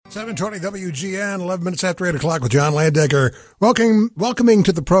720 WGN, 11 minutes after 8 o'clock with John Landecker. Welcoming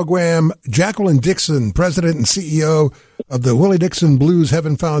to the program, Jacqueline Dixon, President and CEO of the Willie Dixon Blues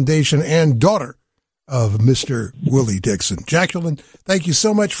Heaven Foundation and daughter of Mr. Willie Dixon. Jacqueline, thank you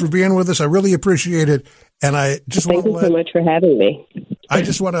so much for being with us. I really appreciate it. And I just Thank you so much for having me. I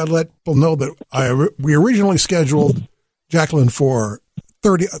just want to let people know that we originally scheduled Jacqueline for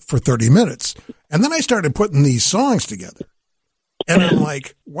 30 minutes. And then I started putting these songs together. And I'm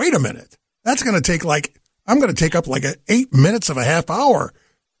like, wait a minute, that's going to take I'm going to take up 8 minutes of a half hour.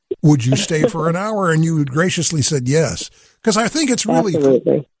 Would you stay for an hour? And you graciously said yes. Because I think it's really,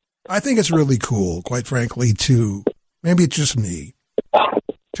 Absolutely. I think it's really cool, quite frankly, maybe it's just me,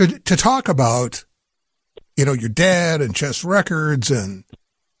 to talk about, your dad and Chess Records and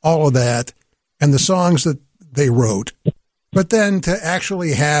all of that and the songs that they wrote. But then to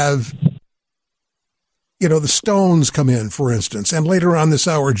actually have, the Stones come in, for instance, and later on this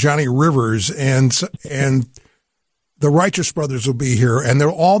hour, Johnny Rivers and the Righteous Brothers will be here, and they'll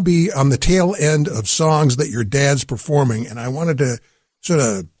all be on the tail end of songs that your dad's performing. And I wanted to sort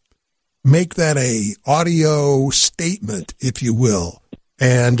of make that a audio statement, if you will.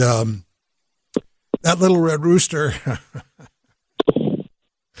 And that Little Red Rooster,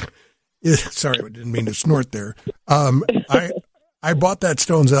 sorry, I didn't mean to snort there. I bought that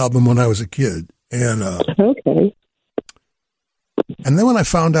Stones album when I was a kid. And okay. And then when I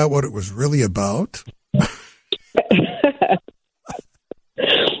found out what it was really about,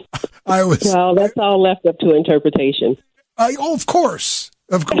 Well, that's all left up to interpretation. Of course.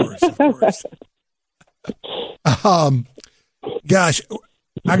 Gosh,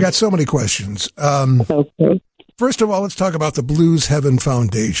 I got so many questions. Okay. First of all, let's talk about the Blues Heaven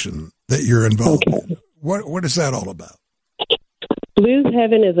Foundation that you're involved in. What is that all about? Blues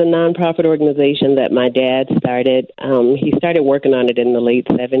Heaven is a nonprofit organization that my dad started. He started working on it in the late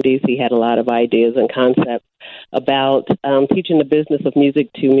 70s. He had a lot of ideas and concepts about teaching the business of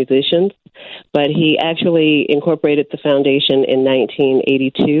music to musicians, but he actually incorporated the foundation in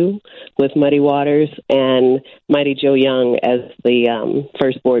 1982 with Muddy Waters and Mighty Joe Young as the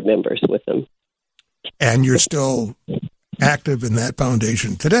first board members with him. And you're still active in that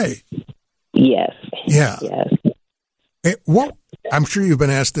foundation today? Yes. Yeah. Yes. I'm sure you've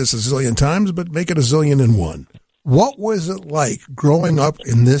been asked this a zillion times, but make it a zillion and one. What was it like growing up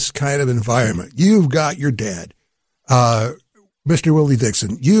in this kind of environment? You've got your dad, Mr. Willie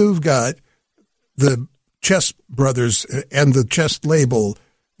Dixon. You've got the Chess Brothers and the Chess label.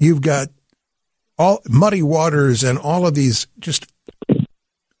 You've got all Muddy Waters and all of these just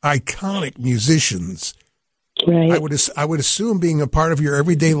iconic musicians. Right. I would assume being a part of your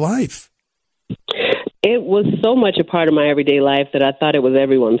everyday life. It was so much a part of my everyday life that I thought it was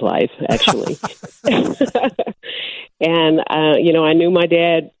everyone's life, actually. And, I knew my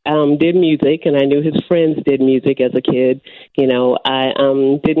dad did music, and I knew his friends did music as a kid. I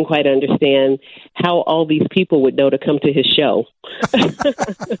didn't quite understand how all these people would know to come to his show.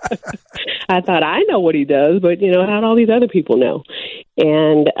 I thought, I know what he does, but, how'd all these other people know?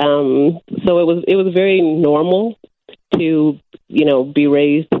 And so it was very normal to, be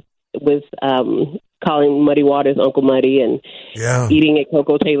raised with calling Muddy Waters Uncle Muddy and eating at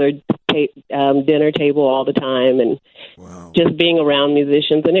Coco Taylor dinner table all the time and just being around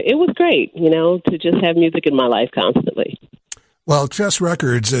musicians. And it was great, to just have music in my life constantly. Well, Chess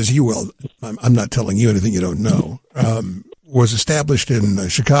Records, as you will, I'm not telling you anything you don't know, was established in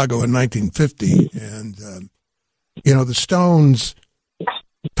Chicago in 1950. And, the Stones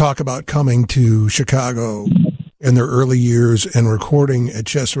talk about coming to Chicago in their early years and recording at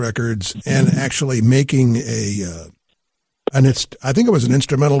Chess Records and actually making I think it was an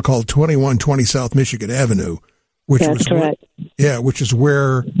instrumental called 2120 South Michigan Avenue, which That's correct. Which is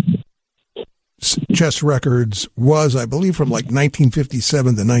where Chess Records was, I believe, from 1957 to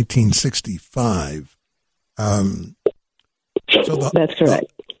 1965. That's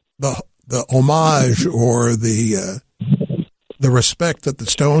correct. The homage or the respect that the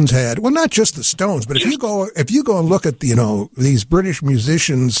Stones had. Well, not just the Stones, but if you go and look at these British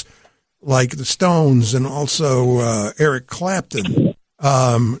musicians like the Stones and also Eric Clapton,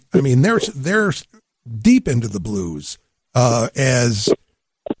 they're deep into the blues and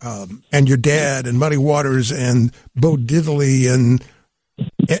your dad and Muddy Waters and Bo Diddley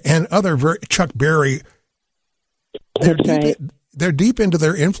and other Chuck Berry. They're deep into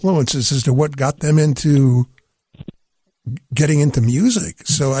their influences as to what got them into getting into music.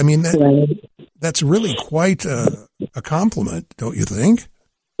 So, that's really quite a compliment, don't you think?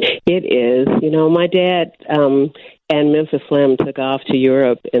 It is. My dad and Memphis Slim took off to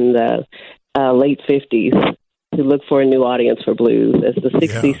Europe in the late 50s to look for a new audience for blues as the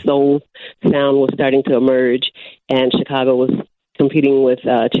 60s soul sound was starting to emerge, and Chicago was competing with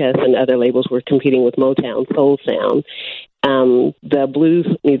Chess, and other labels were competing with Motown soul sound. The blues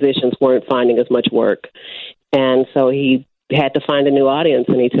musicians weren't finding as much work, and so he had to find a new audience,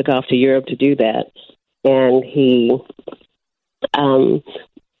 and he took off to Europe to do that. And he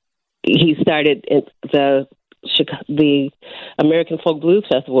started the American Folk Blues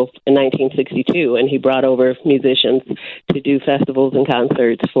Festival in 1962, and he brought over musicians to do festivals and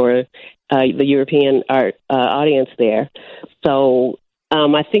concerts for the European art audience there. So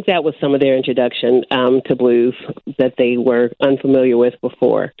I think that was some of their introduction to blues that they were unfamiliar with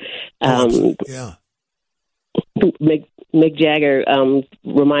before. Mick Jagger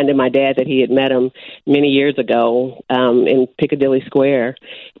reminded my dad that he had met him many years ago in Piccadilly Square,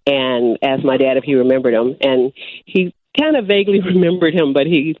 and asked my dad if he remembered him. And he kind of vaguely remembered him, but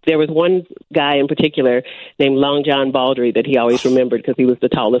there was one guy in particular named Long John Baldry that he always remembered because he was the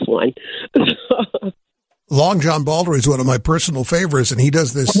tallest one. Long John Baldry is one of my personal favorites, and he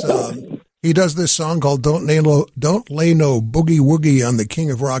does this song called "Don't Lay No Boogie Woogie on the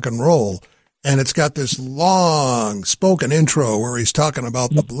King of Rock and Roll." And it's got this long spoken intro where he's talking about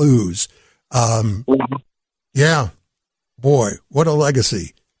the blues. Yeah, boy, what a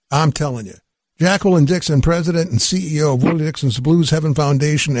legacy. I'm telling you. Jacqueline Dixon, president and CEO of Willie Dixon's Blues Heaven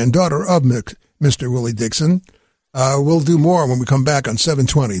Foundation and daughter of Mr. Willie Dixon. We'll do more when we come back on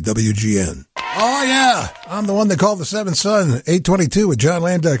 720 WGN. Oh, yeah. I'm the one they call the Seventh Son, 822 with John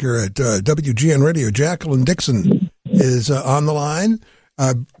Landecker at WGN Radio. Jacqueline Dixon is on the line.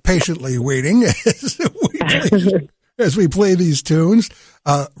 Patiently waiting as we play these tunes,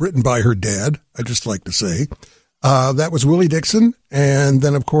 written by her dad, I just like to say. That was Willie Dixon, and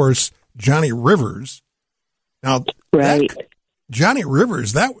then, of course, Johnny Rivers. Now, Johnny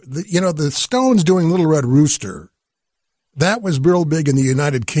Rivers, the Stones doing Little Red Rooster, that was real big in the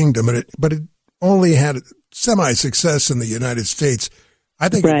United Kingdom, but it only had semi-success in the United States. I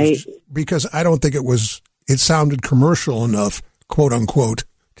think it was because I don't think it sounded commercial enough, quote unquote,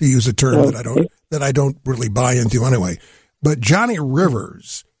 to use a term that I don't really buy into anyway. But Johnny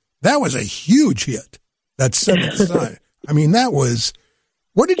Rivers, that was a huge hit. That Seventh Son. I mean, that was.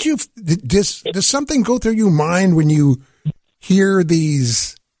 What does something go through your mind when you hear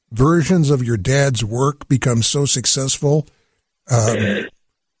these versions of your dad's work become so successful in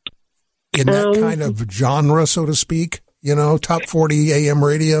that kind of genre, so to speak? Top 40 AM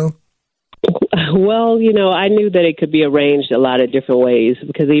radio. Well, I knew that it could be arranged a lot of different ways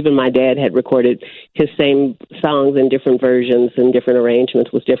because even my dad had recorded his same songs in different versions and different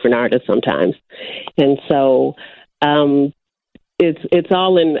arrangements with different artists sometimes. And so it's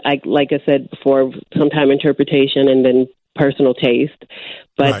all in, like I said before, sometime interpretation and then personal taste.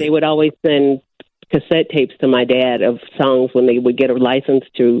 But they would always send cassette tapes to my dad of songs when they would get a license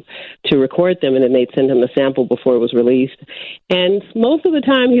to record them, and then they'd send him a sample before it was released. And most of the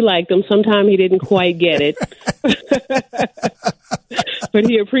time he liked them. Sometimes he didn't quite get it. But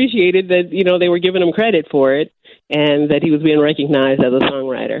he appreciated that, they were giving him credit for it and that he was being recognized as a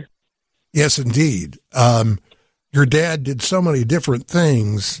songwriter. Yes, indeed. Your dad did so many different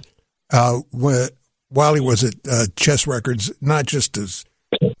things while he was at Chess Records, not just as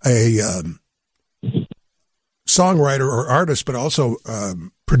a songwriter or artist, but also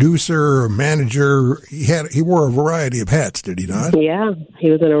producer or manager. He wore a variety of hats, did he not? Yeah, he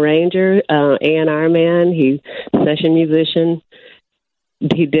was an arranger, A&R man, session musician.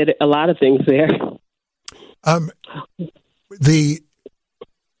 He did a lot of things there. The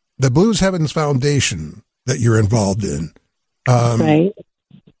Blues Heavens Foundation that you're involved in,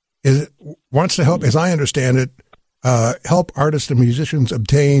 wants to help, as I understand it, help artists and musicians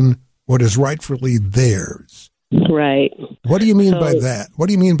obtain what is rightfully theirs. Right. What do you mean by that? What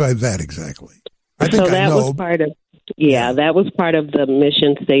do you mean by that exactly? I think I know. Was part of, that was part of the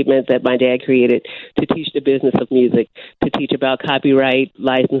mission statement that my dad created to teach the business of music, to teach about copyright,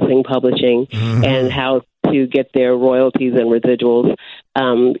 licensing, publishing, and how to get their royalties and residuals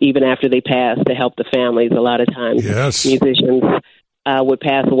even after they pass, to help the families. A lot of times musicians would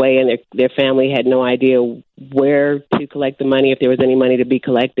pass away and their family had no idea where to collect the money, if there was any money to be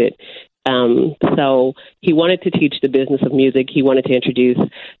collected. So he wanted to teach the business of music. He wanted to introduce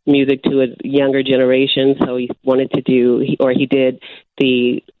music to a younger generation. So he wanted to he did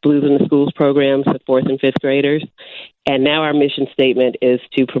the Blues in the Schools programs with 4th and 5th graders. And now our mission statement is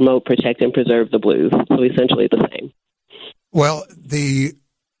to promote, protect, and preserve the blues. So essentially the same. Well, the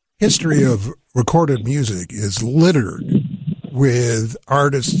history of recorded music is littered with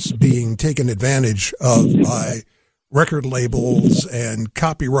artists being taken advantage of by record labels and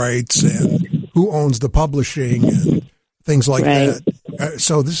copyrights and who owns the publishing and things like that.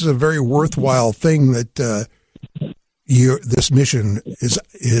 So this is a very worthwhile thing that this mission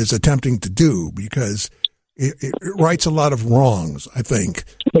is attempting to do, because it rights a lot of wrongs, I think.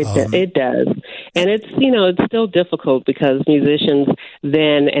 It does. And it's still difficult because musicians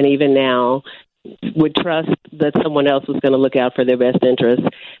then and even now would trust that someone else was going to look out for their best interests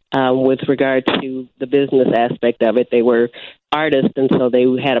with regard to the business aspect of it. They were artists, and so they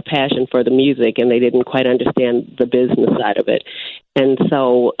had a passion for the music, and they didn't quite understand the business side of it. And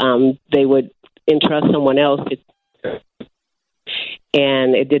so they would entrust someone else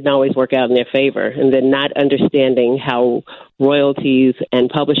and it didn't always work out in their favor. And then not understanding how royalties and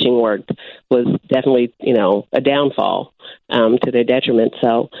publishing worked was definitely, a downfall to their detriment.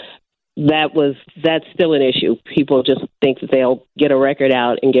 So that's still an issue. People just think that they'll get a record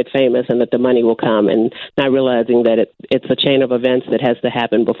out and get famous and that the money will come, and not realizing that it's a chain of events that has to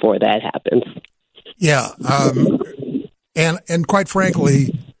happen before that happens. Yeah. And quite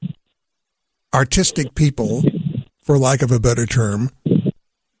frankly, artistic people, for lack of a better term,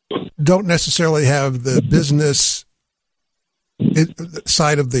 don't necessarily have the business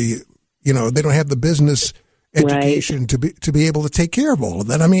side of the, they don't have the business education to be able to take care of all of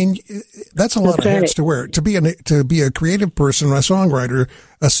that. I mean, that's a lot of hats to wear. To be a creative person, a songwriter,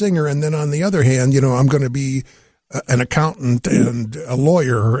 a singer, and then on the other hand, I'm going to be an accountant and a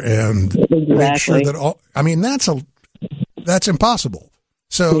lawyer and make sure that all. I mean, that's impossible.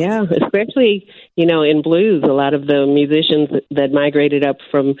 So yeah, especially in blues, a lot of the musicians that migrated up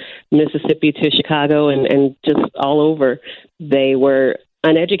from Mississippi to Chicago and just all over, they were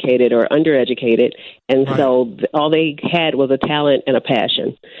uneducated or undereducated, and so all they had was a talent and a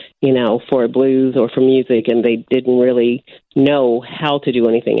passion, for blues or for music, and they didn't really know how to do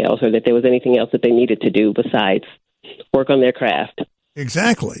anything else, or that there was anything else that they needed to do besides work on their craft.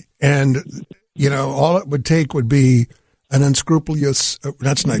 Exactly, and all it would take would be an unscrupulous,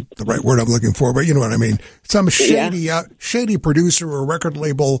 that's not the right word I'm looking for, but you know what I mean, some shady producer or record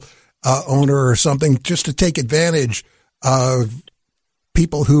label owner or something, just to take advantage of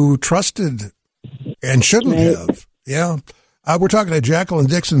people who trusted and shouldn't have. Yeah. We're talking to Jacqueline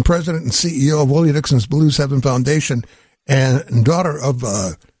Dixon, president and CEO of Willie Dixon's Blues Heaven Foundation and daughter of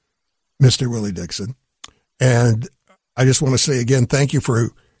Mr. Willie Dixon. And I just want to say again, thank you for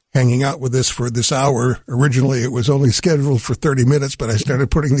hanging out with us for this hour. Originally, it was only scheduled for 30 minutes, but I started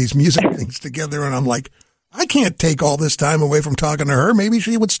putting these music things together, and I'm like, I can't take all this time away from talking to her. Maybe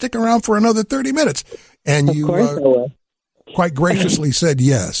she would stick around for another 30 minutes. And you quite graciously said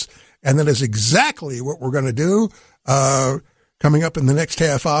yes. And that is exactly what we're going to do. Coming up in the next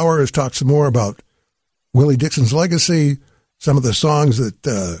half hour is talk some more about Willie Dixon's legacy, some of the songs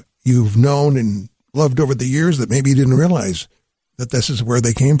that you've known and loved over the years that maybe you didn't realize that this is where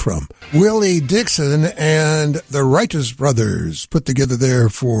they came from. Willie Dixon and the Righteous Brothers put together there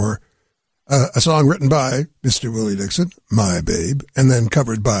for a song written by Mr. Willie Dixon, My Babe, and then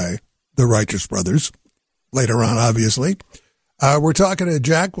covered by the Righteous Brothers later on, obviously. We're talking to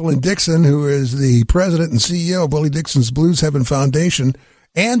Jacqueline Dixon, who is the president and CEO of Willie Dixon's Blues Heaven Foundation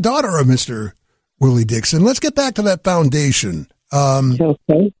and daughter of Mr. Willie Dixon. Let's get back to that foundation.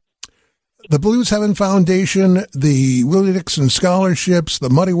 Okay. The Blues Heaven Foundation, the Willie Dixon Scholarships, the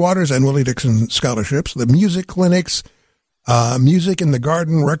Muddy Waters and Willie Dixon Scholarships, the music clinics, Music in the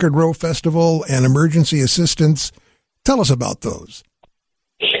Garden, Record Row Festival, and emergency assistance. Tell us about those.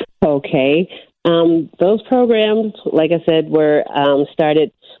 Okay. Those programs, like I said, were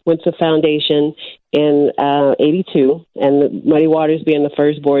started with the foundation in 82, and the Muddy Waters being the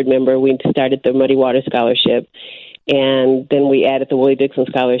first board member, we started the Muddy Waters Scholarship. And then we added the Willie Dixon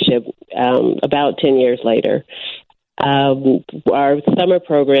Scholarship about 10 years later. Our summer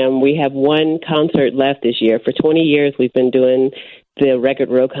program, we have one concert left this year. For 20 years, we've been doing the Record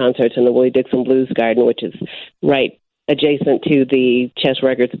Row concerts in the Willie Dixon Blues Garden, which is right adjacent to the Chess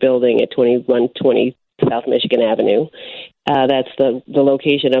Records building at 2120 South Michigan Avenue. That's the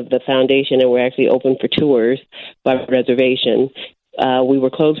location of the foundation, and we're actually open for tours by reservation. We were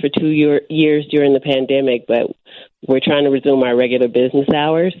closed for 2 years during the pandemic, but we're trying to resume our regular business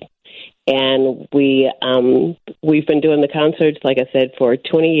hours. And we've been doing the concerts, like I said, for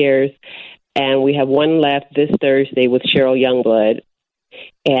 20 years. And we have one left this Thursday with Cheryl Youngblood.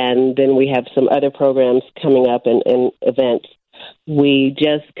 And then we have some other programs coming up and events. We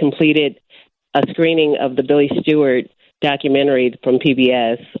just completed a screening of the Billy Stewart documentary from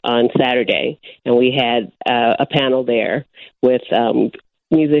PBS on Saturday, and we had a panel there with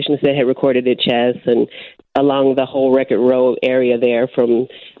musicians that had recorded at Chess and along the whole Record Row area there, from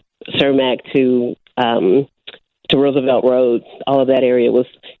Cermak to to Roosevelt Road. All of that area was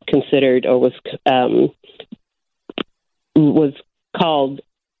considered or was called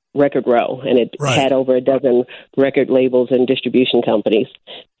Record Row, and it had over a dozen record labels and distribution companies.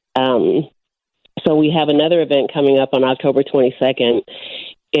 So we have another event coming up on October 22nd.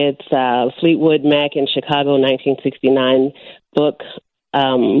 It's Fleetwood Mac in Chicago, 1969 book.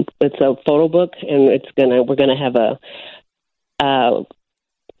 It's a photo book, and we're gonna have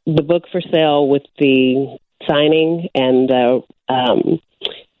the book for sale with the signing and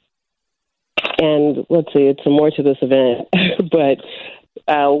let's see, it's some more to this event, but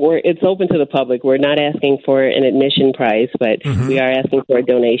it's open to the public. We're not asking for an admission price, but we are asking for a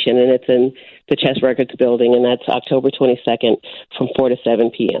donation, and it's in the Chess Records building, and that's October 22nd from 4 to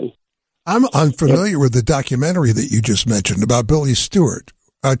 7 p.m. I'm unfamiliar with the documentary that you just mentioned about Billy Stewart.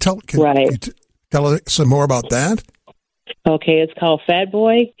 Can you tell us some more about that? Okay, it's called Fat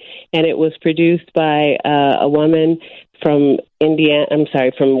Boy, and it was produced by a woman from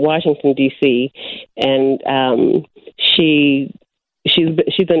from Washington, D.C., and she's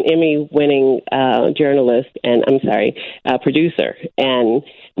an Emmy-winning journalist and producer, and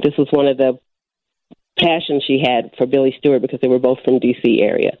this was one of the passions she had for Billy Stewart because they were both from D.C.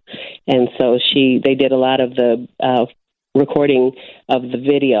 area, and so they did a lot of the recording of the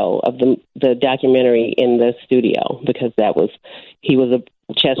video of the documentary in the studio because he was a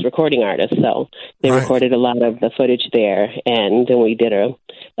chess recording artist, so they recorded a lot of the footage there, and then we did a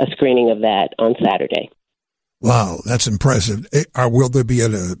screening of that on Saturday. Wow, that's impressive. Will there be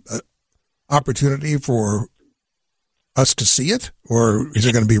an opportunity for us to see it, or is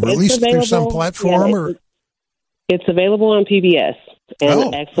it going to be released through some platform? It's available on PBS and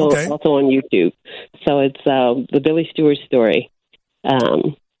also on YouTube. So it's the Billy Stewart story.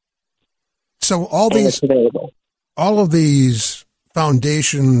 So all of these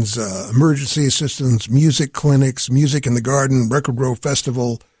foundations, emergency assistance, music clinics, Music in the Garden, Record Row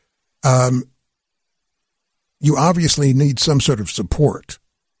Festival, you obviously need some sort of support.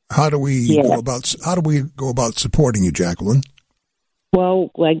 How do we go about supporting you, Jacqueline? Well,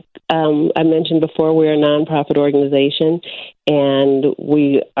 like I mentioned before, we're a nonprofit organization, and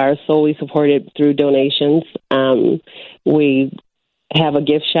we are solely supported through donations. We have a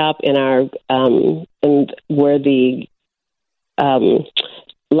gift shop in our where the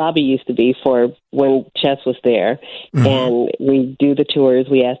lobby used to be for when Chess was there, and we do the tours.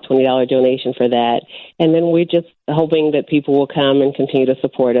 We ask $20 donation for that, and then we're just hoping that people will come and continue to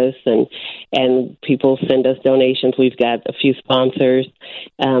support us, and people send us donations. We've got a few sponsors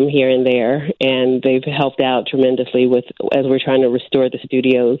here and there, and they've helped out tremendously as we're trying to restore the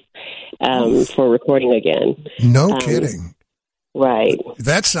studios for recording again. No kidding. Right.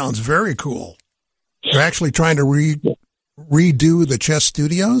 That sounds very cool. You're actually trying to redo the Chess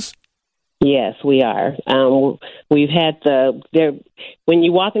studios? Yes, we are. We've had when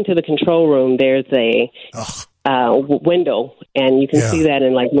you walk into the control room, there's a window, and you can see that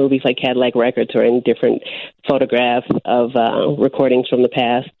in like movies like Cadillac Records or in different photographs of recordings from the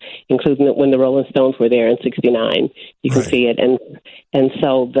past, including when the Rolling Stones were there in '69. You can see it, and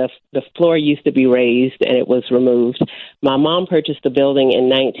so the floor used to be raised, and it was removed. My mom purchased the building in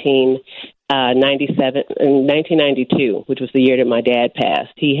 1992, which was the year that my dad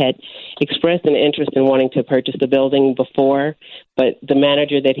passed. He had expressed an interest in wanting to purchase the building before, but the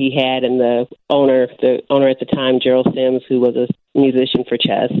manager that he had and the owner at the time, Gerald Sims, who was a musician for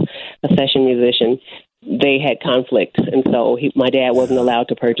Chess, a session musician, they had conflict, and so my dad wasn't allowed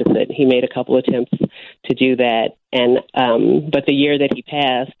to purchase it. He made a couple attempts to do that, and but the year that he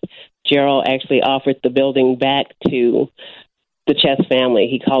passed, Gerald actually offered the building back to the Chess family.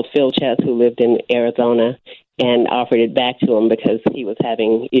 He called Phil Chess, who lived in Arizona, and offered it back to him because he was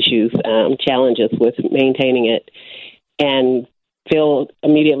having issues, challenges with maintaining it. And Phil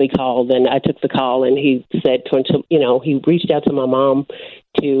immediately called, and I took the call, and he said, he reached out to my mom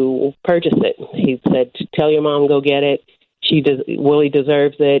to purchase it. He said, "Tell your mom, go get it. Willie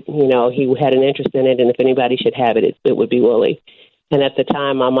deserves it." He had an interest in it, and if anybody should have it, it would be Willie. And at the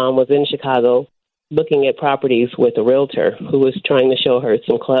time, my mom was in Chicago looking at properties with a realtor who was trying to show her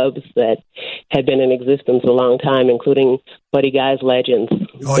some clubs that had been in existence a long time, including Buddy Guy's Legends,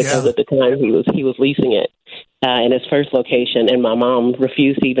 because at the time he was leasing it in his first location, and my mom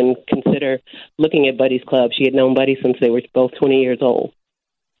refused to even consider looking at Buddy's club. She had known Buddy since they were both 20 years old.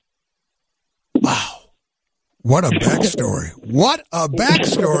 Wow. What a backstory. What a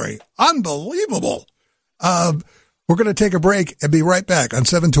backstory. Unbelievable. We're going to take a break and be right back on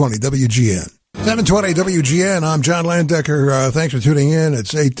 720 WGN. 720 WGN. I'm John Landecker. Thanks for tuning in.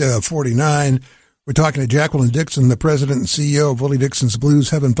 It's 8:49. We're talking to Jacqueline Dixon, the president and CEO of Willie Dixon's Blues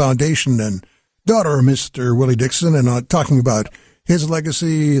Heaven Foundation, and daughter of Mr. Willie Dixon, and talking about his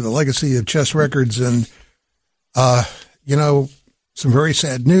legacy, the legacy of Chess Records, and, some very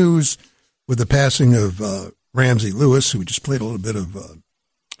sad news with the passing of Ramsey Lewis, who we just played a little bit of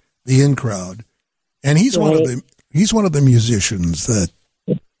the In Crowd. And he's one of the musicians that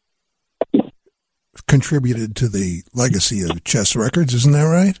contributed to the legacy of Chess Records, isn't that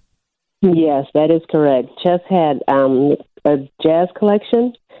right? Yes, that is correct. Chess had a jazz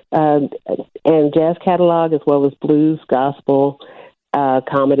collection and jazz catalog, as well as blues, gospel,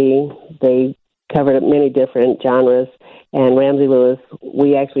 comedy. They covered many different genres. And Ramsey Lewis,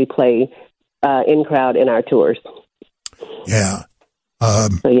 we actually play In Crowd in our tours. Yeah.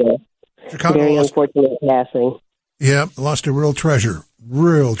 Chicago very unfortunate passing. Yeah, lost a real treasure.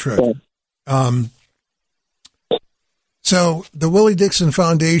 Real treasure. Yeah. So the Willie Dixon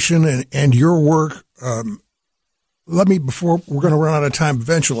Foundation and your work, before we're going to run out of time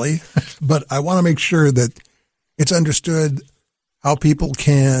eventually, but I want to make sure that it's understood how people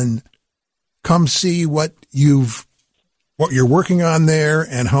can come see what you're working on there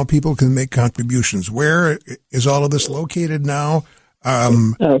and how people can make contributions. Where is all of this located now?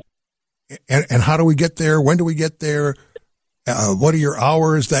 And how do we get there? When do we get there? What are your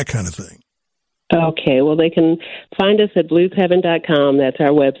hours? That kind of thing. Okay, well, they can find us at bluesheaven.com. That's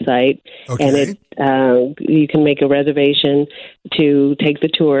our website. Okay. And you can make a reservation to take the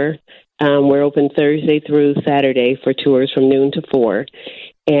tour. We're open Thursday through Saturday for tours from noon to 4.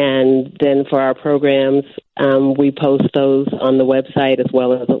 And then for our programs, we post those on the website as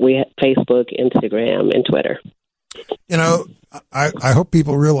well as we have Facebook, Instagram, and Twitter. I hope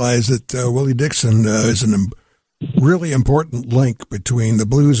people realize that Willie Dixon is a really important link between the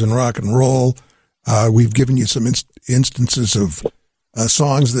blues and rock and roll. We've given you some instances of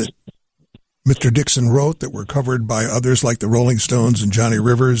songs that Mr. Dixon wrote that were covered by others like the Rolling Stones and Johnny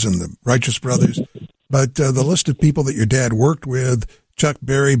Rivers and the Righteous Brothers. But the list of people that your dad worked with, Chuck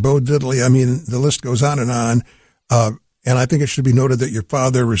Berry, Bo Diddley, I mean, the list goes on. And I think it should be noted that your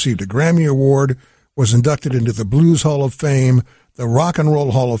father received a Grammy Award, was inducted into the Blues Hall of Fame, the Rock and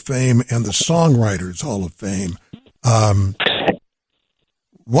Roll Hall of Fame, and the Songwriters Hall of Fame.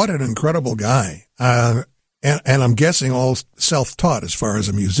 What an incredible guy. And I'm guessing all self-taught as far as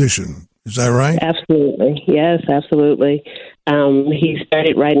a musician. Is that right? Absolutely. Yes, absolutely. He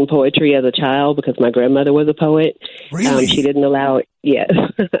started writing poetry as a child because my grandmother was a poet. Really? She didn't allow it. Yes. Wow.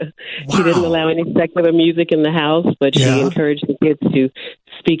 She didn't allow any secular music in the house, but she encouraged the kids to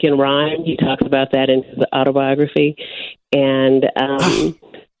speak in rhyme. He talks about that in his autobiography. And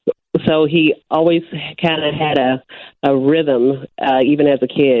so he always kind of had a rhythm, even as a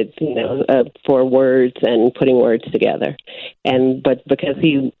kid, for words and putting words together. But because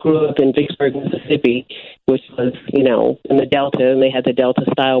he grew up in Vicksburg, Mississippi, which was, in the Delta, and they had the Delta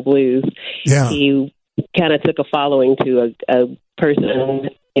style blues, he kind of took a following to a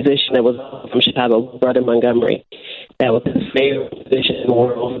musician that was from Chicago, Brother Montgomery. That was his favorite musician in the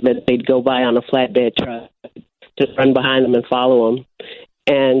world, that they'd go by on a flatbed truck, just run behind them and follow him.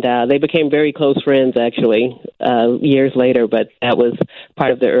 And they became very close friends, actually, years later, but that was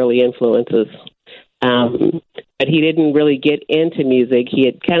part of the early influences. But he didn't really get into music. He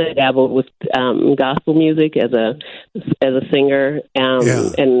had kind of dabbled with gospel music as a singer,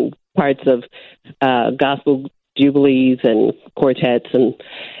 and parts of gospel jubilees and quartets, and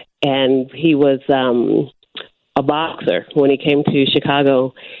he was a boxer. When he came to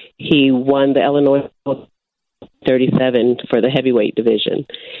Chicago, he won the Illinois 37 for the heavyweight division,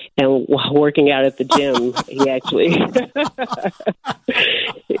 and while working out at the gym, he actually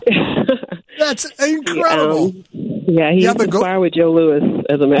that's incredible. He used to spar with Joe Louis,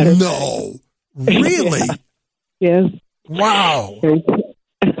 as a matter of fact. No, really? Yes. Wow.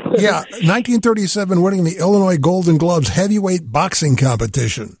 1937, winning the Illinois Golden Gloves heavyweight boxing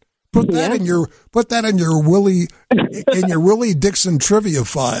competition. Put that in your Willie Dixon trivia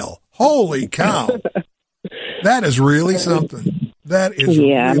file. Holy cow! That is really something. That is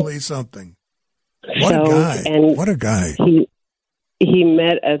really something. What a guy! What a guy! He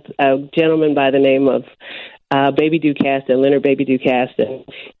met a gentleman by the name of Baby Duke Caston, Leonard Baby Duke Caston,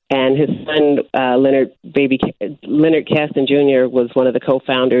 and his son Leonard Caston Jr. was one of the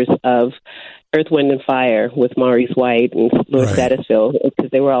co-founders of Earth, Wind, and Fire with Maurice White and Louis Satterfield,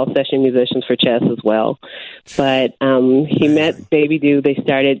 because they were all session musicians for Chess as well. But he met Baby Duke. They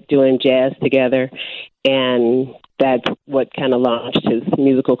started doing jazz together, and that's what kind of launched his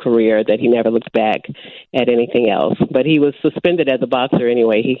musical career, that he never looked back at anything else. But he was suspended as a boxer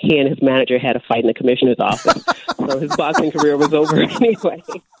anyway. He and his manager had a fight in the commissioner's office, so his boxing career was over anyway.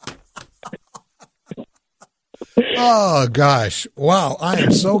 Oh, gosh. Wow. I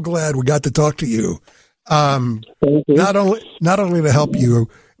am so glad we got to talk to you. Thank you. Not only to help you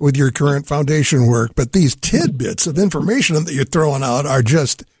with your current foundation work, but these tidbits of information that you're throwing out are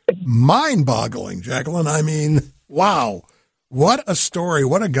just mind-boggling, Jacqueline. I mean, wow. What a story.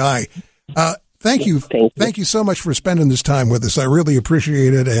 What a guy. Thank you. Thank you so much for spending this time with us. I really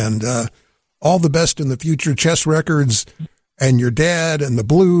appreciate it. And all the best in the future. Chess Records and your dad and the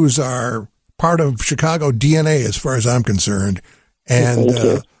blues are part of Chicago DNA as far as I'm concerned.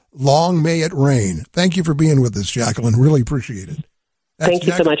 And long may it rain. Thank you for being with us, Jacqueline. Really appreciate it. Thank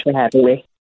you so much for having me.